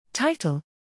Title: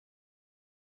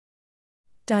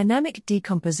 Dynamic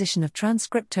decomposition of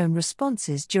transcriptome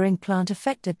responses during plant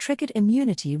effector-triggered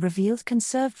immunity revealed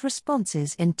conserved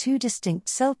responses in two distinct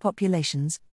cell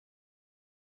populations.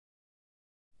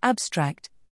 Abstract: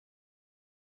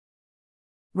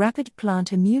 Rapid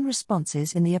plant immune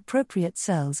responses in the appropriate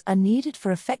cells are needed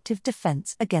for effective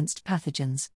defense against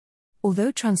pathogens.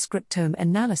 Although transcriptome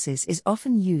analysis is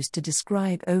often used to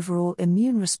describe overall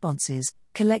immune responses,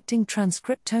 collecting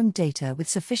transcriptome data with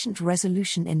sufficient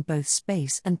resolution in both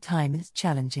space and time is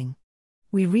challenging.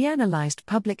 We reanalyzed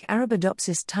public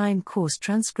Arabidopsis time course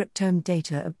transcriptome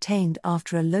data obtained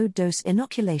after a low-dose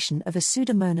inoculation of a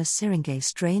Pseudomonas syringae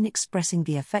strain expressing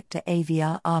the effector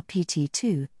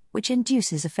AVR-RPT2, which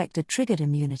induces effector-triggered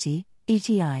immunity,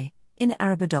 ETI, in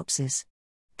Arabidopsis.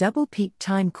 Double-peak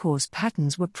time course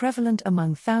patterns were prevalent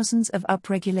among thousands of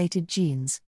upregulated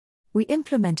genes. We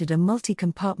implemented a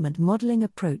multi-compartment modeling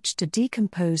approach to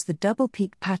decompose the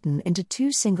double-peak pattern into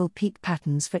two single-peak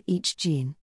patterns for each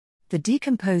gene. The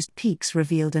decomposed peaks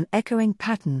revealed an echoing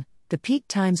pattern. The peak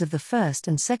times of the first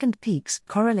and second peaks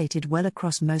correlated well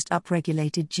across most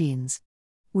upregulated genes.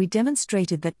 We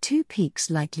demonstrated that two peaks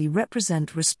likely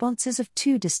represent responses of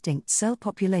two distinct cell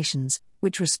populations,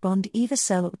 which respond either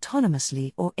cell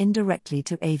autonomously or indirectly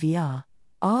to AVR,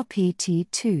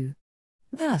 RPT2.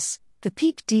 Thus, the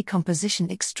peak decomposition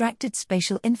extracted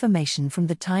spatial information from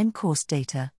the time course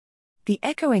data. The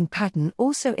echoing pattern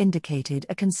also indicated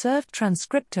a conserved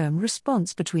transcriptome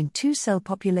response between two cell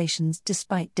populations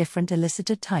despite different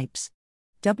elicitor types.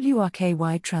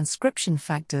 WRKY transcription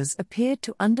factors appeared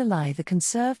to underlie the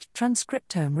conserved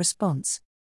transcriptome response.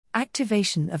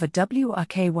 Activation of a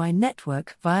WRKY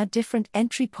network via different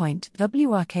entry point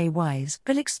WRKYs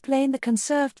will explain the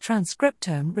conserved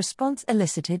transcriptome response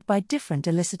elicited by different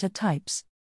elicitor types.